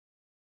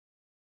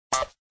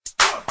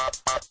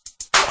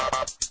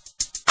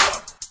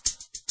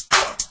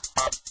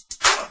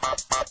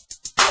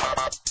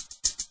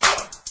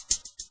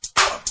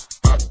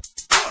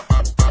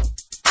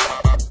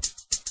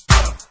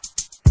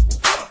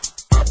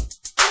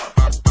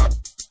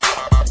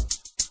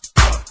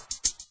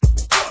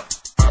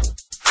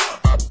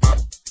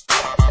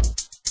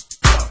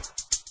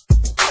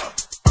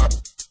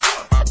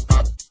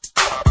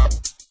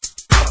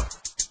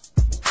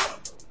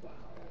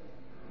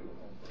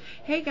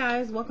Hey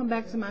guys, welcome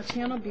back to my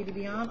channel, Beauty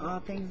Beyond, all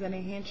things that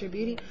enhance your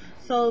beauty.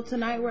 So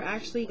tonight we're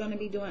actually going to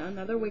be doing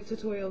another wig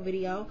tutorial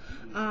video.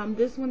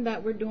 This one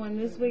that we're doing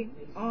this wig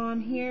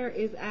on here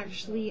is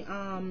actually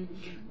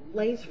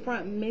lace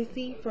front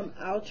Missy from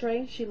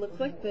Outre. She looks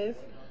like this,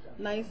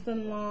 nice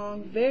and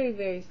long,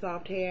 very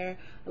soft hair.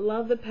 I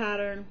love the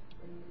pattern.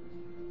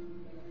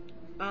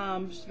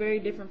 It's very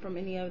different from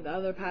any of the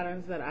other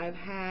patterns that I've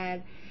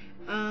had.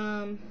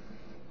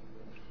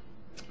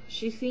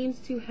 She seems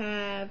to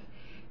have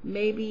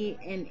maybe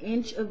an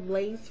inch of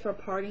lace for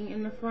parting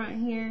in the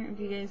front here, if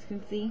you guys can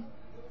see.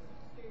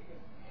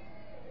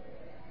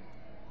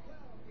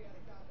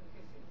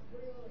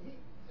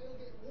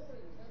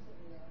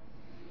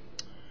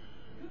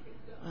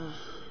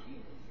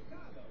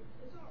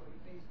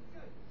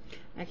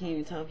 I can't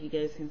even tell if you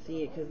guys can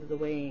see it because of the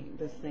way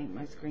this thing,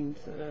 my screen's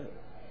set up.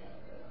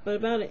 But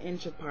about an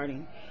inch of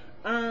parting.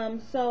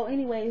 So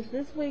anyways,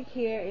 this wig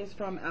here is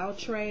from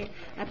Outre.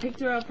 I picked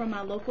her up from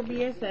my local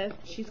BSS.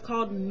 She's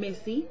called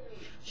Missy.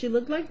 She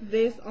looked like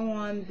this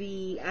on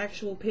the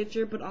actual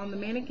picture, but on the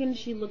mannequin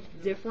she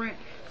looked different.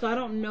 So I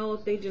don't know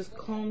if they just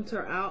combed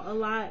her out a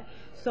lot.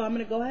 So I'm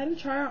going to go ahead and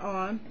try her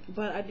on,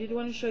 but I did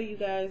want to show you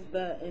guys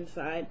the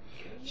inside.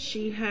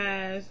 She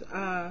has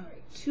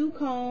two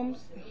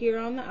combs here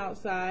on the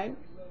outside.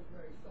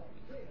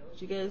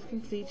 You guys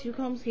can see two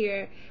combs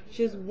here.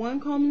 She has one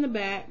comb in the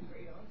back.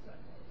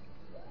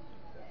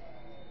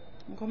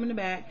 One comb in the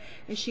back.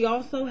 And she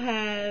also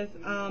has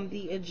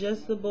the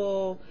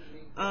adjustable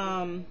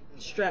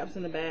straps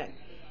in the back.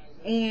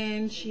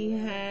 And she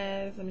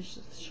has, let me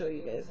just show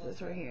you guys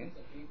this right here.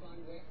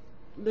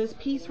 This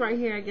piece right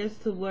here, I guess,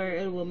 to where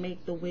it will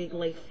make the wig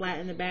lay flat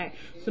in the back.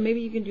 So maybe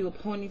you can do a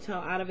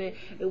ponytail out of it.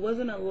 It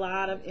wasn't a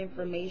lot of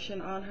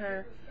information on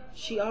her.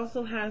 She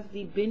also has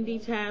the bendy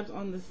tabs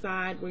on the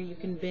side where you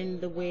can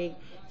bend the wig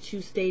to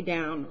stay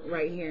down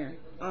right here.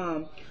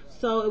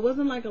 So it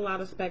wasn't like a lot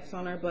of specs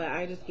on her, but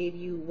I just gave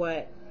you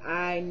what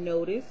I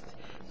noticed.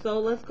 So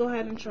let's go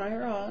ahead and try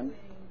her on.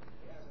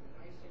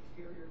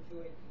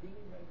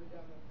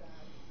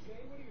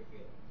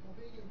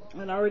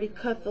 And I already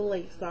cut the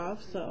lace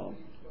off, so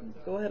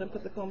go ahead and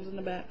put the combs in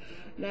the back.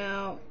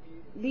 Now,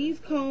 these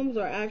combs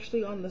are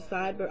actually on the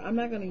side, but I'm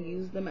not going to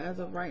use them as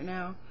of right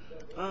now.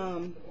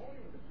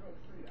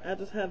 I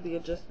just have the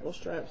adjustable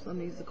straps on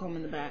these to comb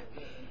in the back.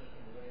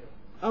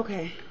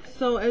 Okay,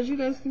 so as you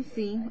guys can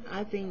see,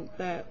 I think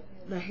that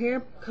the hair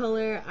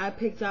color I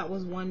picked out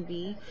was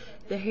 1B.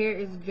 The hair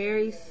is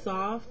very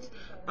soft.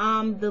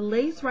 The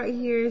lace right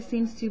here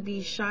seems to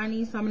be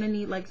shiny, so I'm gonna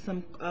need like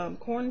some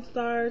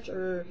cornstarch,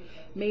 or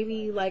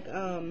maybe like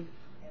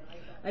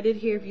I did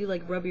hear if you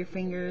like rub your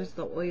fingers,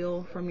 the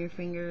oil from your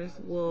fingers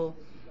will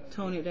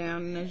tone it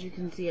down. And as you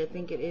can see, I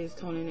think it is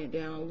toning it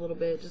down a little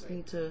bit. Just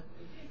need to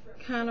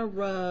kind of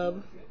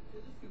rub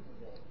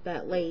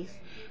that lace.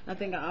 I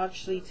think I'll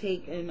actually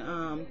take and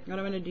what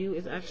I'm going to do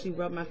is actually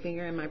rub my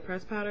finger in my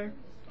press powder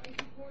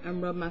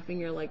and rub my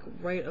finger like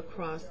right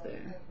across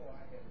there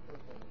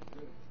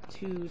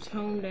to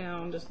tone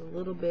down just a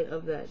little bit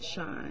of that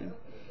shine.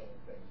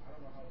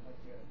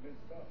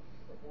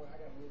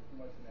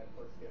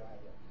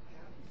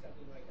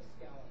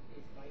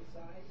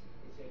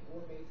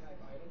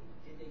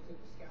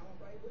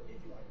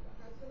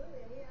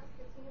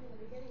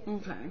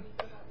 Okay.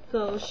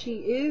 So she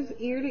is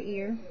ear to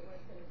ear,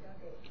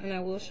 and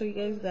I will show you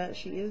guys that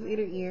she is ear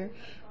to ear.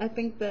 I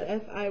think that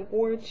if I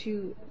were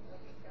to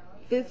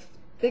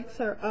fix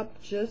her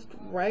up just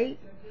right,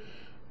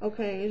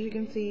 okay, as you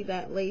can see,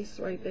 that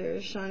lace right there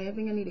is shiny. I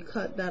think I need to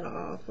cut that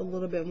off a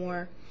little bit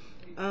more,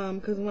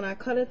 because when I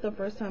cut it the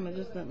first time, it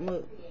just didn't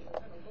look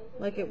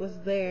like it was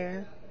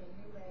there.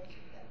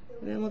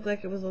 It didn't look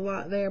like it was a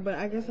lot there, but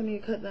I guess I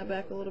need to cut that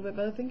back a little bit.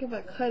 But I think if I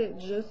cut it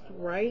just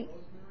right,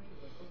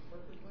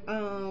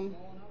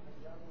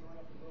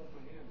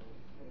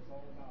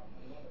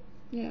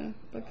 yeah,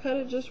 if I cut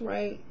it just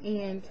right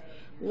and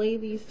lay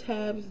these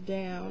tabs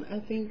down, I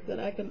think that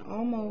I can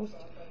almost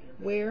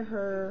wear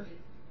her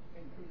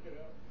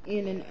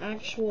in an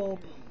actual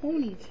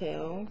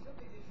ponytail,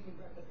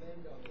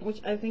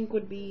 which I think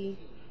would be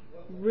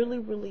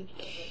really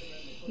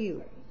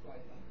cute.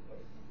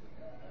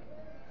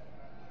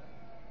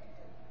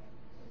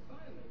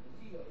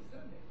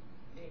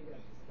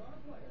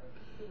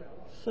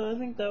 So I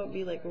think that would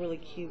be like really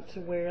cute to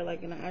wear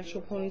like in an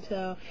actual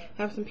ponytail,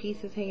 have some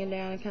pieces hanging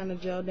down and kind of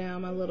gel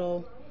down my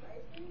little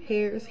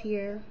hairs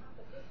here.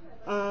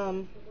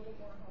 The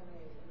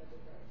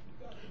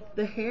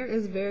hair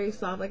is very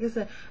soft. Like I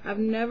said, I've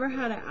never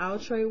had an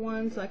Outre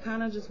one, so I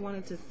kind of just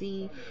wanted to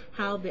see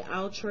how the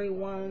Outre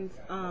ones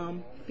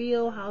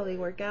feel, how they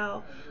work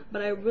out.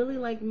 But I really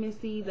like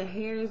Missy. The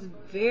hair is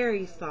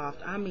very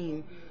soft. I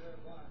mean,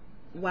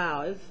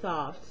 wow, it's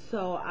soft.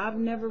 So I've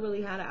never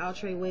really had an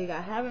Outre wig. I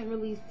haven't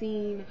really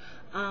seen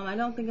I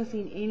don't think I've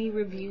seen any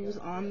reviews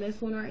on this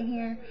one right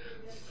here.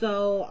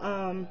 So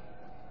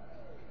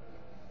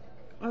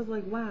I was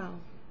like, wow,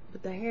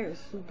 but the hair is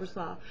super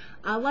soft.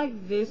 I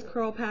like this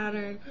curl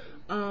pattern.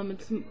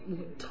 It's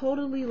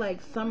totally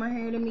like summer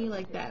hair to me,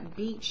 like that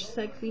beach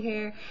sexy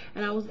hair.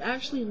 And I was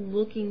actually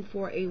looking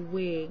for a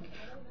wig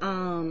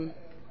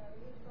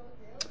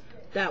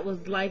that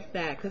was like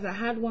that, because I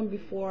had one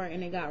before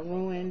and it got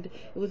ruined.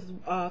 It was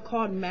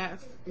called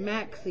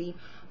Maxi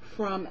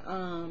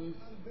from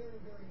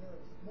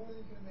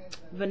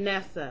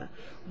Vanessa,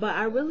 but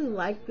I really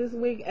like this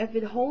wig. If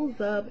it holds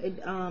up,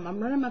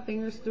 I'm running my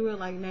fingers through it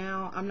like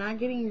now. I'm not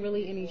getting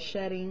really any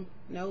shedding.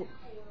 Nope,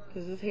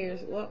 because this hair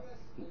is, well,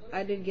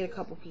 I did get a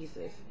couple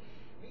pieces,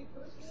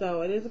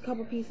 so it is a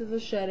couple pieces of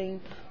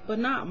shedding, but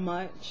not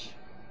much.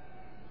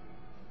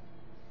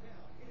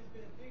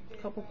 A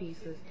couple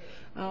pieces.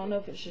 I don't know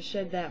if it should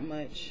shed that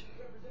much.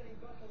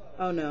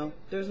 Oh no,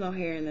 there's no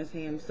hair in this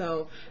hand,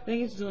 so I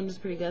think it's doing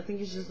just pretty good. I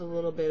think it's just a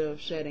little bit of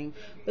shedding,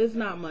 but it's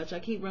not much. I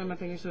keep running my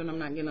fingers through it and I'm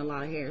not getting a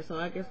lot of hair, so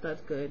I guess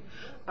that's good.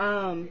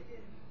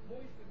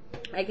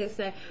 Like I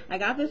said, I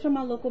got this from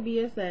my local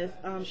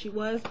BSS. She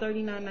was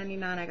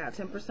 $39.99. I got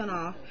 10%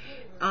 off.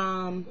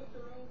 And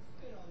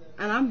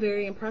I'm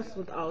very impressed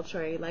with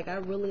Outre. Like, I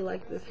really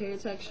like this hair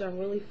texture. I'm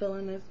really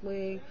feeling this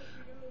wig.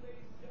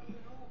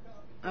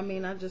 I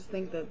mean, I just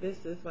think that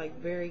this is like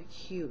very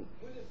cute.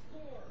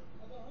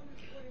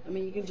 I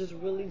mean, you can just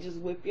really just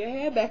whip your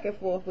hair back and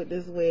forth with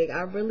this wig.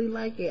 I really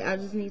like it. I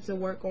just need to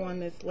work on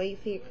this lace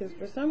here, because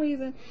for some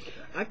reason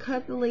I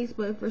cut the lace,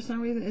 but for some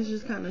reason it's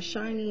just kind of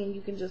shiny and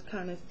you can just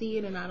kind of see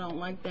it, and I don't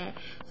like that.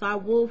 So I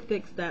will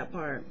fix that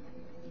part.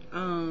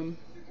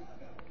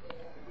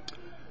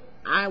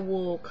 I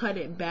will cut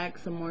it back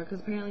some more,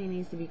 because apparently it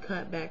needs to be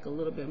cut back a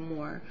little bit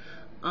more.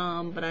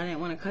 But I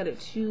didn't want to cut it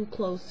too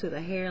close to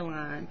the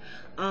hairline.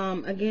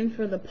 Again,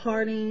 for the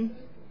parting,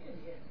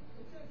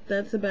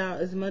 that's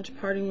about as much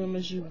parting room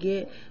as you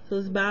get, so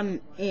it's about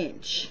 1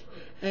 inch.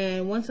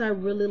 And once I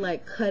really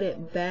like cut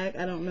it back,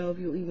 I don't know if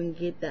you'll even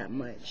get that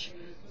much,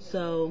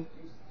 so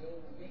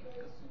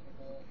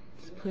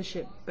let's push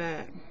it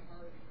back.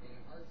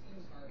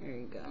 There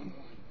you go.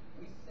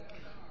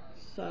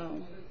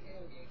 So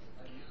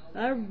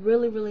I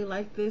really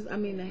like this. I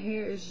mean, the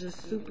hair is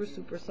just super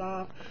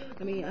soft.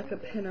 I mean, I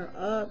could pin her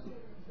up.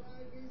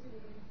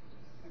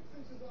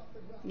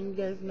 You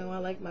guys know I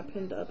like my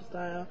pinned up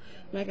style.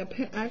 And I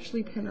can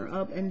actually pin her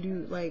up and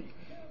do like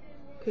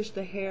push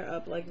the hair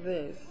up like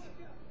this.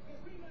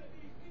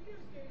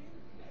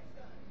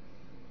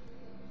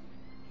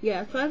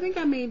 Yeah, so I think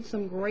I made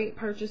some great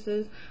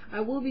purchases.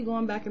 I will be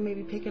going back and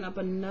maybe picking up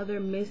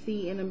another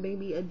Missy in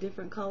maybe a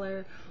different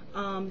color.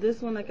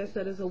 This one, like I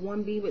said, is a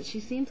 1B, but she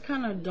seems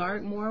kind of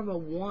dark, more of a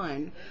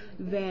 1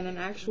 than an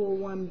actual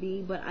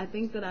 1B. But I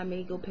think that I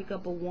may go pick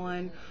up a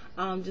 1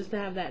 just to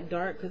have that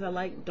dark, because I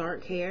like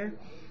dark hair.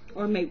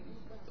 Or maybe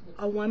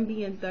a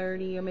 1B in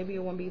 30, or maybe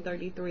a 1B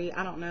 33.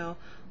 I don't know.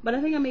 But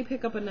I think I may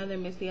pick up another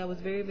Missy. I'm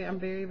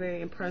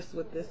very impressed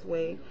with this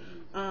wig.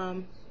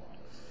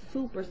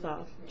 Super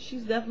soft.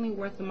 She's definitely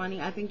worth the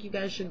money. I think you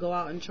guys should go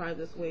out and try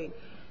this wig.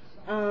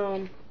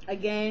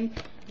 Again,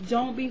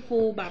 don't be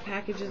fooled by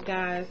packages,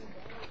 guys.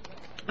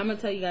 I'm gonna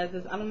tell you guys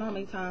this. I don't know how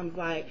many times,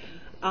 like,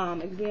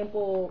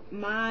 example,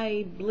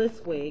 my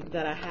Bliss wig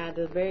that I had,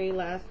 the very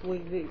last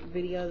wig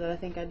video that I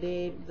think I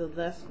did,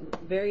 the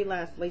very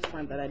last lace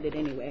front that I did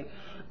anyway.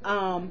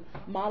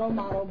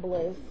 Model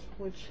Bliss,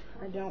 which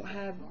I don't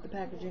have the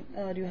packaging.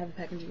 I do have the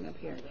packaging up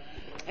here.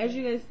 As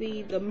you guys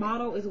see, the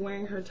model is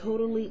wearing her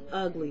totally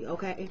ugly,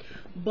 okay?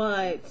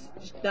 But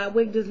that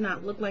wig does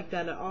not look like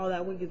that at all.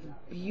 That wig is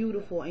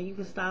beautiful, and you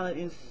can style it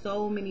in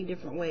so many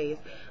different ways.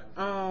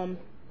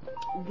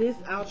 This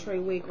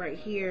Outre wig right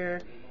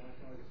here,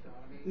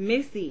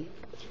 Missy,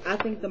 I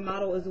think the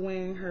model is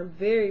wearing her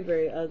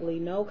very ugly.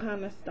 No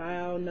kind of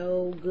style,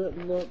 no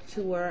good look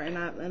to her,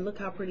 and look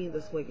how pretty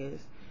this wig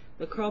is.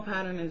 The curl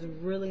pattern is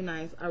really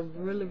nice. I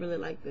really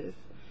like this.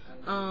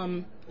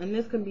 And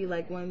this can be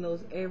like one of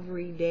those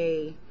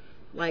everyday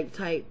like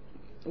type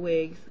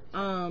wigs.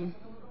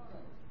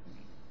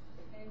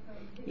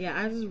 Yeah,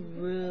 I just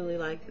really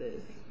like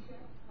this.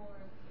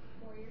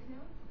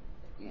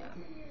 Yeah,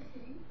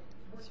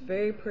 it's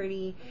very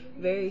pretty,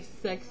 very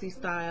sexy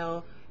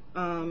style.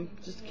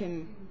 Just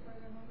can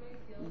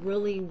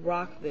really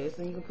rock this,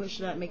 and you can push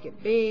it up, make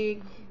it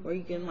big, or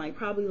you can like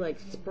probably like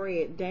spray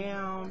it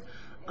down.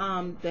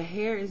 The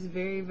hair is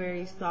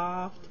very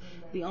soft.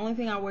 The only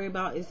thing I worry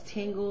about is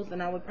tangles,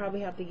 and I would probably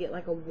have to get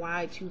like a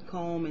wide tooth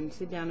comb and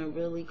sit down and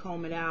really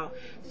comb it out,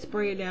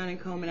 spray it down and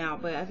comb it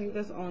out. But I think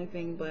that's the only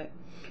thing. But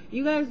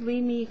you guys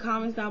leave me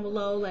comments down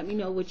below. Let me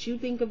know what you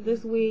think of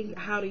this wig.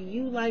 How do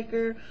you like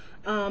her?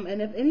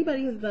 And if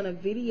anybody has done a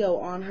video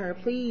on her,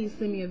 please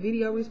send me a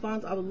video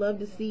response. I would love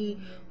to see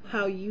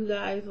how you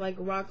guys like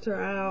rocked her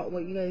out,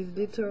 what you guys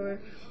did to her,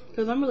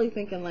 because I'm really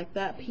thinking like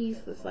that piece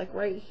that's like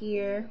right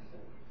here,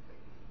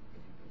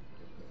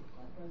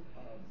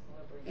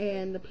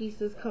 and the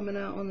pieces coming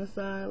out on the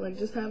side, like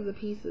just have the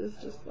pieces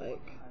just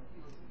like,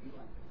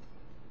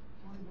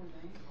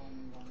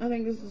 I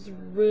think this is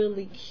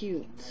really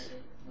cute.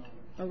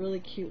 A really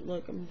cute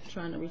look. I'm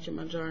trying to reach in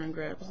my jar and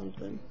grab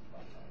something.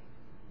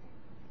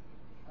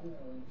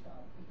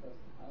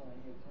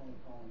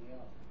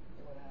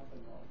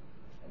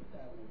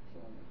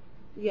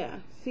 Yeah,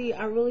 see,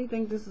 I really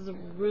think this is a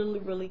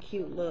really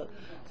cute look.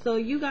 So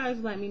you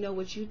guys let me know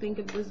what you think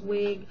of this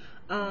wig.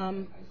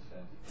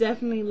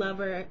 Definitely love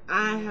her.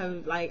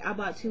 I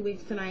bought 2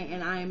 wigs tonight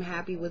and I am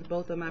happy with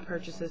both of my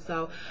purchases.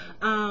 So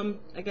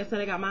like I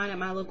said, I got mine at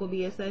my local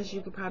VSS.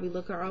 You could probably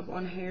look her up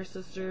on Hair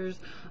Sisters,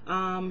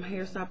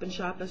 Hair Stop and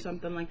Shop or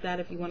something like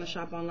that if you want to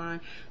shop online.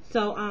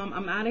 So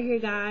I'm out of here,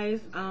 guys.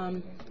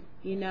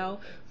 You know,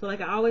 so like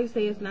I always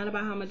say, it's not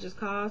about how much it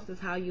costs, it's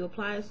how you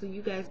apply it. So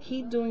you guys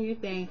keep doing your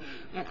thing,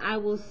 and I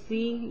will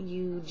see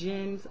you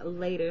gems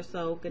later.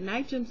 So good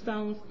night,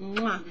 gemstones.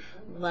 Mwah.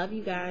 Love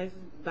you guys.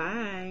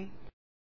 Bye.